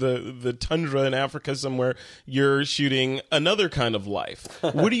through the tundra in Africa somewhere. You're shooting another kind of life.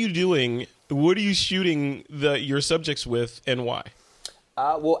 What are you doing? What are you shooting your subjects with, and why?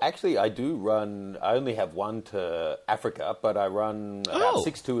 Well, actually, I do run. I only have one to Africa, but I run about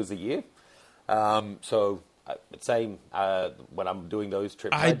 6 tours a year. So. Same when I'm doing those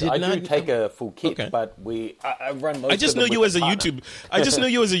trips. I do take a full kit, but I run most. I just know you as a YouTube. I just know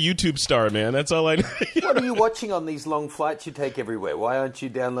you as a YouTube star, man. That's all I know. What are you watching on these long flights you take everywhere? Why aren't you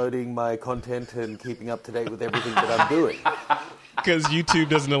downloading my content and keeping up to date with everything that I'm doing? Because YouTube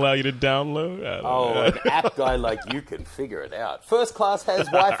doesn't allow you to download? An app guy like you can figure it out. First Class has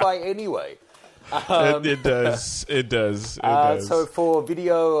Wi-Fi anyway. It does. It does. So for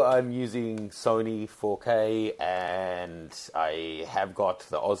video, I'm using Sony 4K, and I have got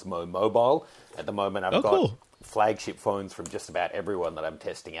the Osmo Mobile. At the moment, I've got flagship phones from just about everyone that I'm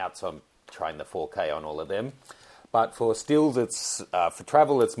testing out, so I'm trying the 4K on all of them. But for stills, it's for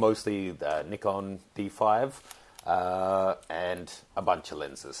travel, it's mostly the Nikon D5 and a bunch of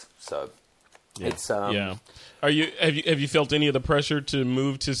lenses. So it's Have you felt any of the pressure to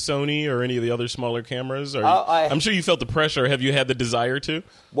move to Sony or any of the other smaller cameras? I'm sure you felt the pressure. Have you had the desire to?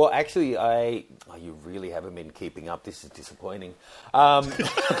 Well, actually, you really haven't been keeping up. This is disappointing. There's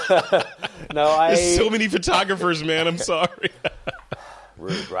so many photographers, man. I'm sorry.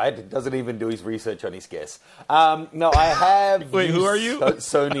 Rude, right? It doesn't even do his research on his guests. I have. Wait, who are you?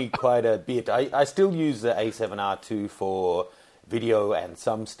 Sony quite a bit. I still use the A7R II for video and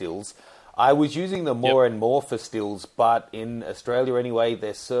some stills. I was using them more and more for stills, but in Australia anyway,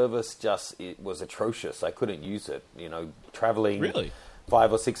 their service it was atrocious. I couldn't use it. Traveling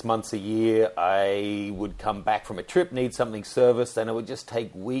 5 or 6 months a year, I would come back from a trip, need something serviced, and it would just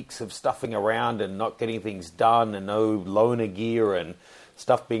take weeks of stuffing around and not getting things done, and no loaner gear and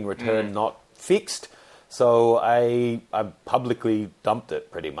stuff being returned not fixed. So I publicly dumped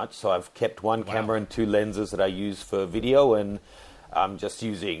it pretty much. So I've kept one camera and 2 lenses that I use for video, and I'm just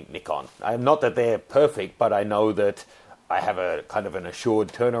using Nikon. Not that they're perfect, but I know that I have a kind of an assured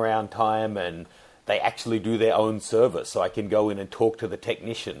turnaround time, and they actually do their own service. So I can go in and talk to the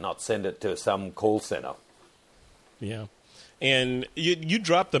technician, not send it to some call center. Yeah. And you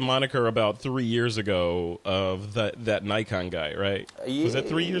dropped the moniker about 3 years ago of that Nikon guy, right? Yeah, was that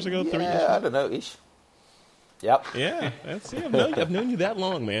 3 years ago? 3 years? I don't know, ish. Yep. Yeah, I've known you that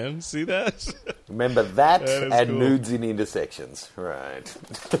long, man. See that? Remember that and cool. Nudes in intersections, right?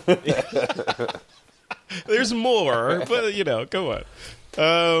 There's more, but come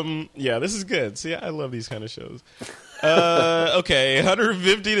on. This is good. See, I love these kind of shows. Okay,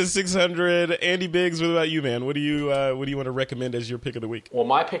 150 to 600. Andy Biggs, what about you, man? What do you want to recommend as your pick of the week? Well,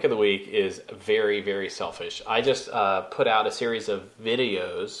 my pick of the week is very, very selfish. I just put out a series of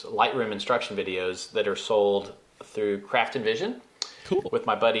videos, Lightroom instruction videos, that are sold through Craft and Vision. Cool. With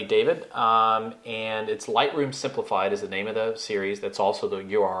my buddy David, and it's Lightroom Simplified is the name of the series. That's also the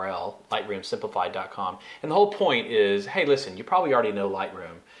URL, lightroomsimplified.com. And the whole point is, hey, listen, you probably already know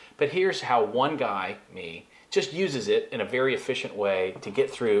Lightroom, but here's how one guy, me, just uses it in a very efficient way to get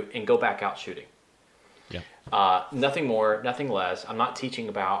through and go back out shooting. Yeah. Nothing more, nothing less. I'm not teaching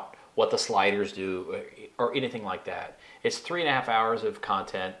about what the sliders do or anything like that. It's 3.5 hours of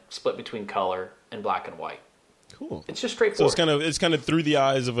content split between color and black and white. Cool. It's just straightforward. So it's kind of through the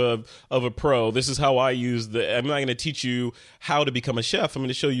eyes of a pro. This is how I use I'm not going to teach you how to become a chef. I'm going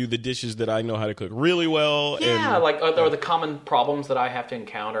to show you the dishes that I know how to cook really well. Yeah, or the common problems that I have to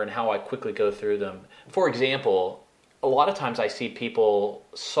encounter and how I quickly go through them. For example, a lot of times I see people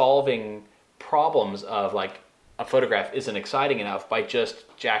solving problems of like a photograph isn't exciting enough by just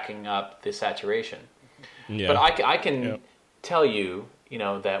jacking up the saturation. Yeah. But I can tell you,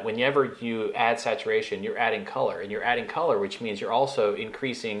 that whenever you add saturation, you're adding color. And you're adding color, which means you're also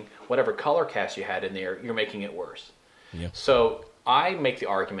increasing whatever color cast you had in there, you're making it worse. Yeah. So I make the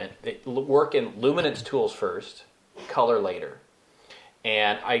argument that work in luminance tools first, color later.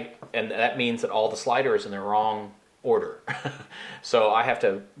 And that means that all the sliders are in the wrong order. So I have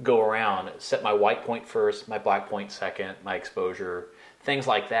to go around, set my white point first, my black point second, my exposure, things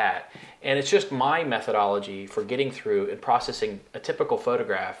like that. And it's just my methodology for getting through and processing a typical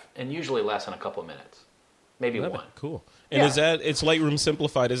photograph in usually less than a couple of minutes, maybe one. Cool. And it's Lightroom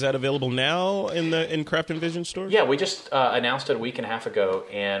Simplified. Is that available now in Craft and Vision stores? Yeah, we just announced it a week and a half ago,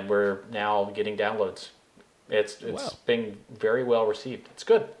 and we're now getting downloads. It's being very well received. It's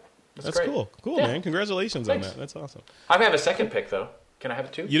good. That's great. Cool, man. Congratulations on that. That's awesome. I have a second pick, though. Can I have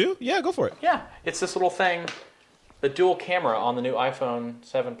it too? You do? Yeah, go for it. Yeah, it's this little thing. The dual camera on the new iPhone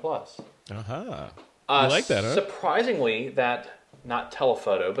 7 Plus. I like that, huh? Surprisingly, that, not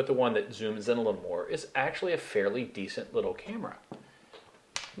telephoto, but the one that zooms in a little more, is actually a fairly decent little camera.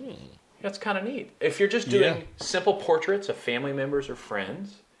 That's kind of neat. If you're just doing simple portraits of family members or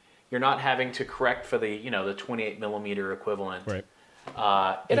friends, you're not having to correct for the 28 millimeter equivalent. Right.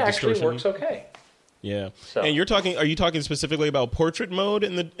 It actually works okay. Yeah. So, and are you talking specifically about portrait mode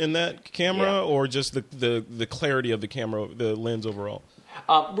in that camera, or just the clarity of the camera, the lens overall?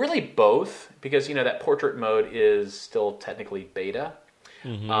 Really both, because that portrait mode is still technically beta.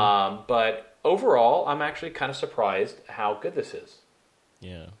 Mm-hmm. But overall, I'm actually kind of surprised how good this is.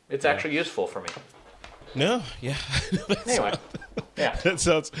 Yeah. It's actually useful for me. No, yeah. Anyway, yeah. That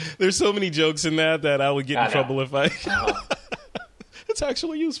sounds. There's so many jokes in that I would get in trouble if I. It's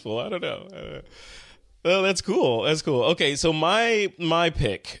actually useful. I don't know. Oh, that's cool. That's cool. Okay, so my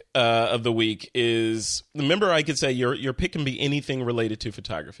pick of the week is. Remember, I could say your pick can be anything related to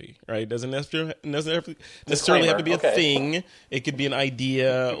photography, right? Doesn't necessarily have to be a thing. It could be an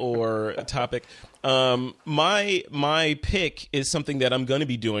idea or a topic. My pick is something that I'm going to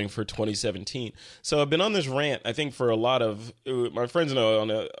be doing for 2017. So I've been on this rant, I think, for a lot of my friends know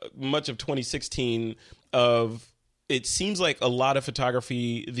on much of 2016 of. It seems like a lot of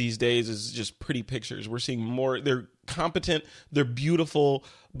photography these days is just pretty pictures. We're seeing more. They're competent. They're beautiful,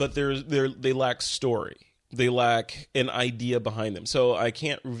 but they lack story. They lack an idea behind them. So I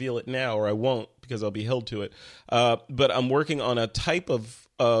can't reveal it now, or I won't because I'll be held to it. But I'm working on a type of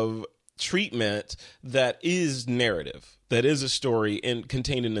treatment that is narrative, that is a story and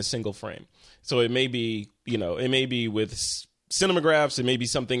contained in a single frame. So it may be, it may be with cinemagraphs, it may be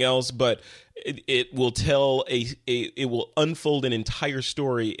something else, but it will tell it will unfold an entire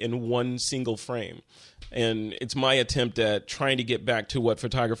story in one single frame. And it's my attempt at trying to get back to what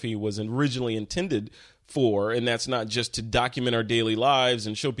photography was originally intended for, and that's not just to document our daily lives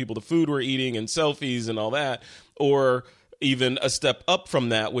and show people the food we're eating and selfies and all that, or even a step up from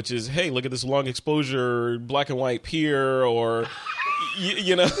that, which is, hey, look at this long exposure black and white pier, or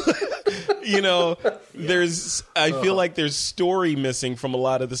there's. I feel like there's story missing from a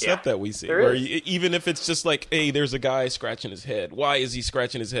lot of the stuff that we see. Where even if it's just like, hey, there's a guy scratching his head. Why is he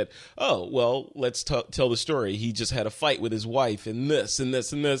scratching his head? Oh, well, let's tell the story. He just had a fight with his wife, and this and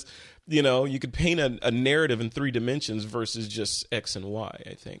this and this. You could paint a narrative in 3 dimensions versus just X and Y,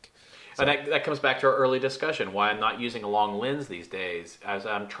 I think. So. And that comes back to our early discussion, why I'm not using a long lens these days, as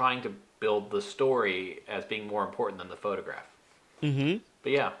I'm trying to build the story as being more important than the photograph. Mm-hmm.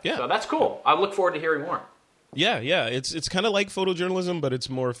 But yeah, so that's cool. I look forward to hearing more. Yeah. It's kind of like photojournalism, but it's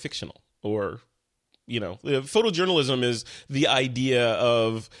more fictional. Or, photojournalism is the idea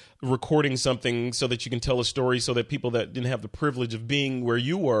of recording something so that you can tell a story so that people that didn't have the privilege of being where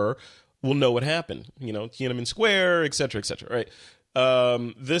you were will know what happened. Tiananmen Square, et cetera, right?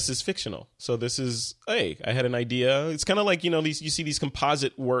 This is fictional. So this is, hey, I had an idea. It's kind of like, you see these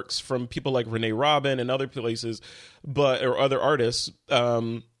composite works from people like Renee Robin and other places, or other artists.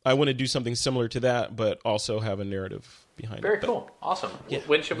 I want to do something similar to that, but also have a narrative behind it. Very cool. Awesome. Yeah.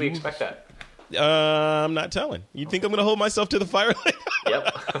 When should we expect that? I'm not telling. You think I'm going to hold myself to the fire?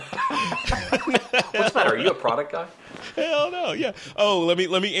 Yep. What's the matter? Are you a product guy? Hell no, yeah. Oh, let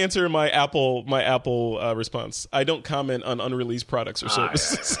me answer my Apple response. I don't comment on unreleased products or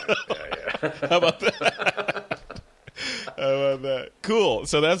services. Yeah. How about that? Cool.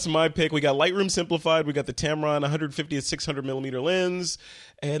 So that's my pick. We got Lightroom Simplified. We got the Tamron 150 to 600 millimeter lens,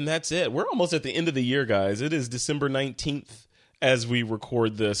 and that's it. We're almost at the end of the year, guys. It is December 19th as we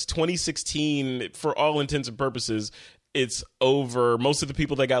record this. 2016, for all intents and purposes, it's over. Most of the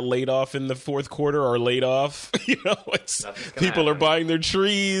people that got laid off in the fourth quarter are laid off. People are buying their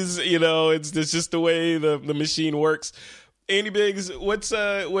trees. It's just the way the machine works. Andy Biggs, what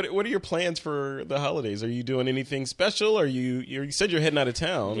are your plans for the holidays? Are you doing anything special? Or you said you're heading out of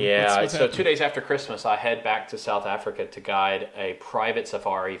town? Yeah, what's so 2 days after Christmas, I head back to South Africa to guide a private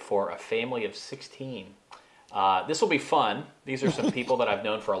safari for a family of 16. This will be fun. These are some people that I've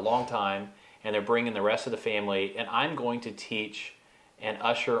known for a long time, and they're bringing the rest of the family, and I'm going to teach and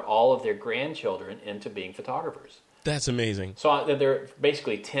usher all of their grandchildren into being photographers. That's amazing. So they're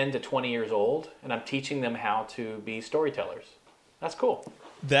basically 10 to 20 years old, and I'm teaching them how to be storytellers. That's cool.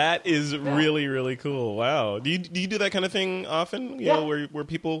 That is really, really cool. Wow. Do you do that kind of thing often? You know, where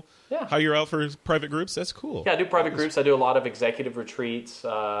people hire you out for private groups? That's cool. Yeah, I do private groups. I do a lot of executive retreats,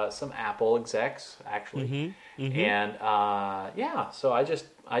 some Apple execs, actually. Mm-hmm. And, so I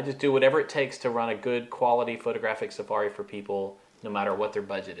just do whatever it takes to run a good quality photographic safari for people, no matter what their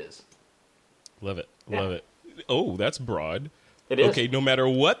budget is. Love it. Love it. Oh, that's broad. It is. Okay, no matter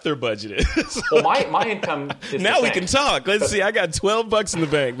what their budget is. Well, my income is now we can talk. Let's see. I got $12 in the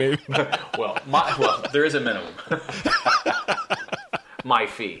bank, baby. well, there is a minimum. My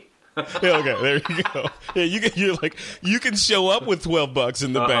fee. Okay, there you go. Yeah, you can show up with $12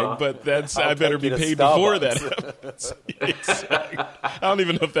 in the bank, but I better be paid before that happens. I don't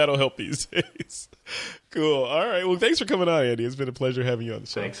even know if that'll help these days. Cool. All right. Well, thanks for coming on, Andy. It's been a pleasure having you on the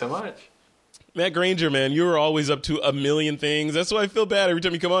show. Thanks so much. Matt Granger, man, you're always up to a million things. That's why I feel bad every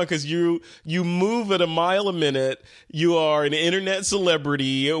time you come on, because you move at a mile a minute. You are an internet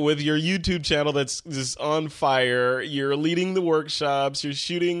celebrity with your YouTube channel that's just on fire. You're leading the workshops. You're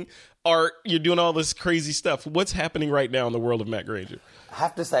shooting art. You're doing all this crazy stuff. What's happening right now in the world of Matt Granger? I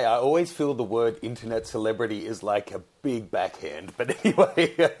have to say, I always feel the word internet celebrity is like a big backhand. But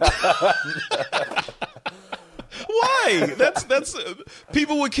anyway... Why? That's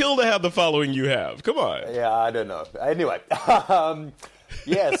people would kill to have the following you have. Come on. Yeah, I don't know. Anyway,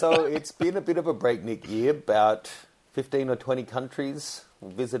 yeah, so it's been a bit of a breakneck year. About 15 or 20 countries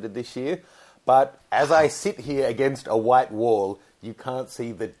visited this year. But as I sit here against a white wall, you can't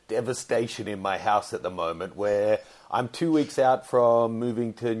see the devastation in my house at the moment, where I'm 2 weeks out from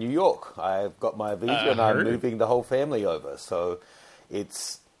moving to New York. I've got my visa and I'm moving the whole family over. So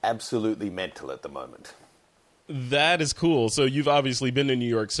it's absolutely mental at the moment. That is cool. So you've obviously been to New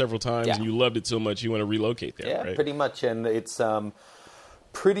York several times and you loved it so much you want to relocate there, right? Yeah, pretty much. And it's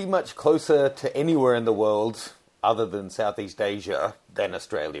pretty much closer to anywhere in the world other than Southeast Asia than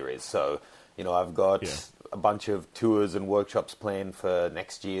Australia is. So, I've got a bunch of tours and workshops planned for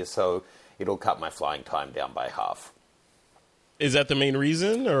next year, so it'll cut my flying time down by half. Is that the main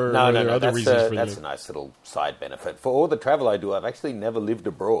reason, or no, are there other reasons for that's a nice little side benefit. For all the travel I do, I've actually never lived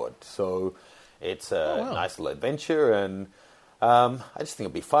abroad, so... It's a nice little adventure, and I just think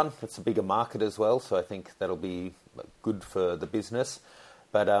it'll be fun. It's a bigger market as well, so I think that'll be good for the business.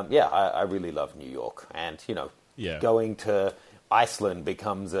 But, I really love New York. And, going to Iceland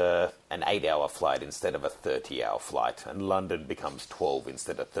becomes an 8-hour flight instead of a 30-hour flight, and London becomes 12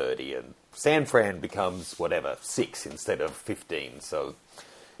 instead of 30, and San Fran becomes, 6 instead of 15. So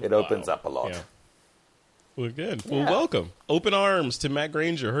it opens up a lot. Yeah. Well, good. Well, welcome. Open arms to Matt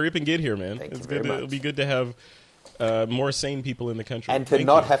Granger. Hurry up and get here, man. Thank it's you good. very much. It'll be good to have more sane people in the country. And to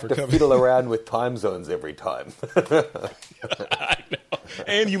not have to fiddle around with time zones every time. I know.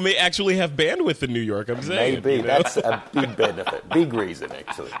 And you may actually have bandwidth in New York, I'm saying. Maybe. That's a big benefit. Big reason,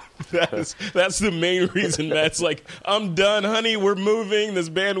 actually. That's the main reason. Matt's like, I'm done, honey. We're moving. This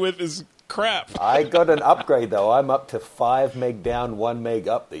bandwidth is crap. I got an upgrade, though. I'm up to 5 meg down, 1 meg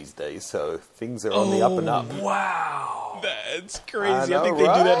up these days, so things are on the up and up. Wow. That's crazy. I think they do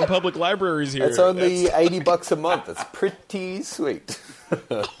that in public libraries here. It's only $80 a month. It's pretty sweet.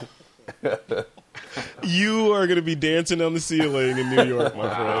 You are going to be dancing on the ceiling in New York,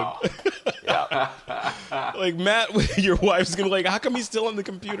 my friend. Yeah. Like, Matt, your wife's going to be like, how come he's still on the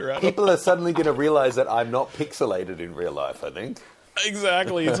computer? People are suddenly going to realize that I'm not pixelated in real life, I think.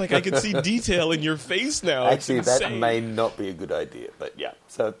 Exactly. It's like I can see detail in your face now. Actually, that may not be a good idea, but yeah.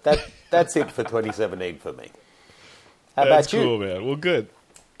 So that's it for 2017 for me. How about you? That's cool, man. Well, good.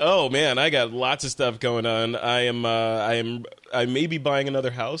 Oh man, I got lots of stuff going on. I may be buying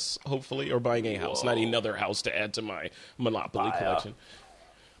another house, hopefully, or buying a house, not another house to add to my Monopoly collection.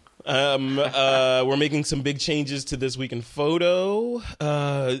 We're making some big changes to This Week in Photo.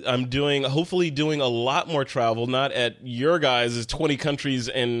 I'm hopefully doing a lot more travel, not at your guys' 20 countries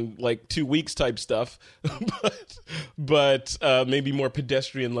in like 2 weeks type stuff, but maybe more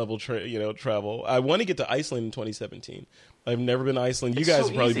pedestrian level travel. I want to get to Iceland in 2017. I've never been to Iceland. You guys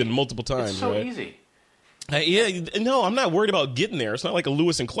have probably been multiple times, it's so right? Easy. No, I'm not worried about getting there. It's not like a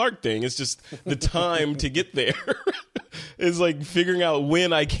Lewis and Clark thing. It's just the time to get there. It's like figuring out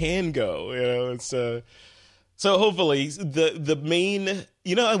when I can go. It's so hopefully the main.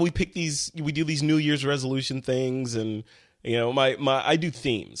 We do these New Year's resolution things, and I do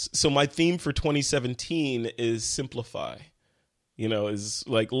themes. So my theme for 2017 is simplify. Is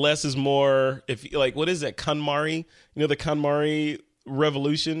like less is more. What is that? KonMari. The KonMari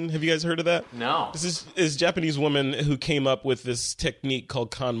revolution. Have you guys heard of that? No. This is a Japanese woman who came up with this technique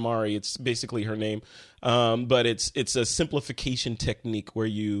called KonMari. It's basically her name. But it's a simplification technique where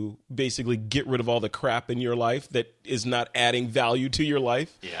you basically get rid of all the crap in your life that is not adding value to your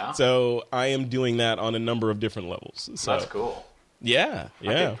life. Yeah. So I am doing that on a number of different levels. So, that's cool. Yeah.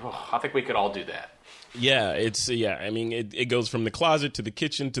 I think we could all do that. Yeah, I mean, it goes from the closet to the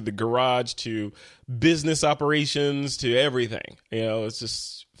kitchen to the garage to business operations to everything. It's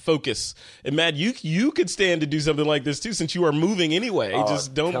just focus. And Matt, you could stand to do something like this too, since you are moving anyway.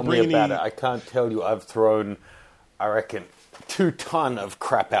 Just don't tell bring me about it. I can't tell you. I've thrown, I reckon, 2 ton of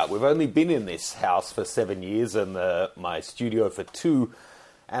crap out. We've only been in this house for 7 years and my studio for 2,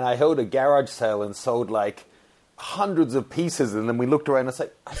 and I held a garage sale and sold like hundreds of pieces, and then we looked around and said,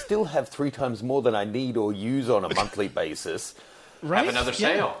 I still have 3 times more than I need or use on a monthly basis. Right? Have another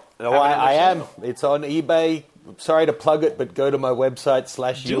sale. No, I am. It's on eBay. Sorry to plug it, but go to my website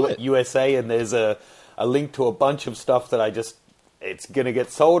 /USA, and there's a link to a bunch of stuff that it's going to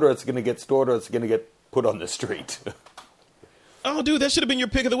get sold, or it's going to get stored, or it's going to get put on the street. Oh, dude, that should have been your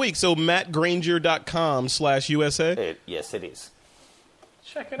pick of the week. So mattgranger.com /USA? Yes, it is.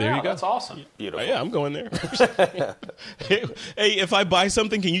 Check it There out. you go. That's awesome. Beautiful. Yeah, I'm going there. Hey, if I buy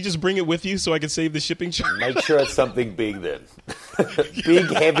something, can you just bring it with you so I can save the shipping charge? Make sure it's something big then.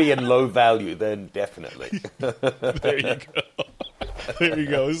 Big, heavy, and low value, then definitely. There you go. There you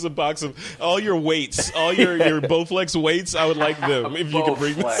go. This is a box of all your weights, all your Bowflex weights. I would like them if you could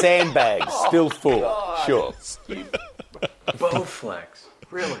bring them. Sandbags, still full. God. Sure. Bowflex.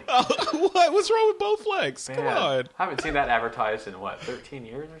 Really? What? What's wrong with Bowflex? Come on. I haven't seen that advertised in, 13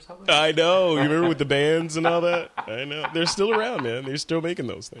 years or something? I know. You remember with the bands and all that? I know. They're still around, man. They're still making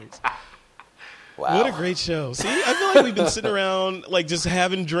those things. Wow. What a great show. See, I feel like we've been sitting around, like, just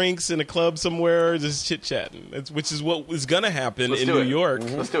having drinks in a club somewhere, just chit-chatting, which is what is going to happen in New York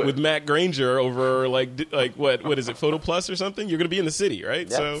with Matt Granger over, like what is it, Photo Plus or something? You're going to be in the city, right?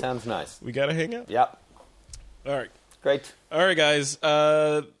 Yep, So sounds nice. we got to hang out? Yep. All right. Great. All right, guys.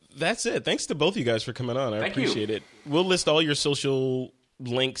 That's it. Thanks to both of you guys for coming on. I appreciate it. We'll list all your social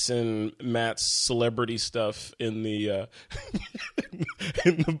links and Matt's celebrity stuff in the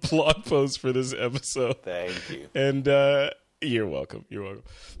in the blog post for this episode. Thank you. And you're welcome. You're welcome.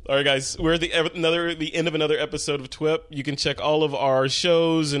 All right, guys. We're at the end of another episode of TWIP. You can check all of our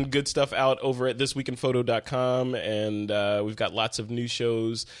shows and good stuff out over at thisweekinphoto.com. And we've got lots of new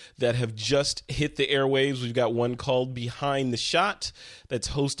shows that have just hit the airwaves. We've got one called Behind the Shot that's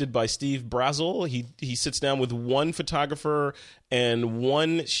hosted by Steve Brazel. He sits down with one photographer and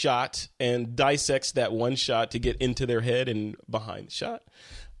one shot and dissects that one shot to get into their head and behind the shot.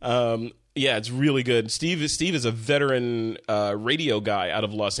 Yeah, it's really good. Steve is a veteran radio guy out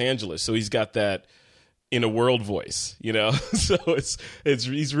of Los Angeles, so he's got that in a world voice, you know. So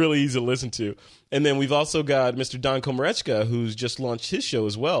he's really easy to listen to. And then we've also got Mr. Don Komarechka, who's just launched his show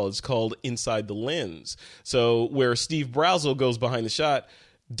as well. It's called Inside the Lens. So where Steve Brazel goes behind the shot,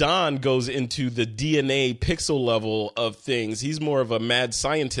 Don goes into the DNA pixel level of things. He's more of a mad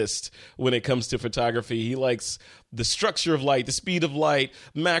scientist when it comes to photography. He likes the structure of light, the speed of light,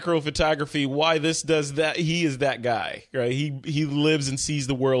 macro photography, why this does that. He is that guy, right? He lives and sees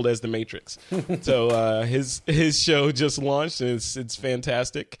the world as the Matrix. So his show just launched, and it's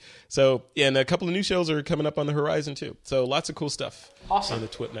fantastic. So, and a couple of new shows are coming up on the horizon too. So lots of cool stuff. Awesome. On the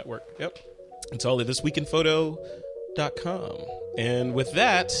TWIP network. Yep. It's all at thisweekinphoto.com. And with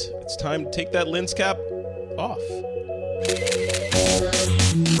that, it's time to take that lens cap off.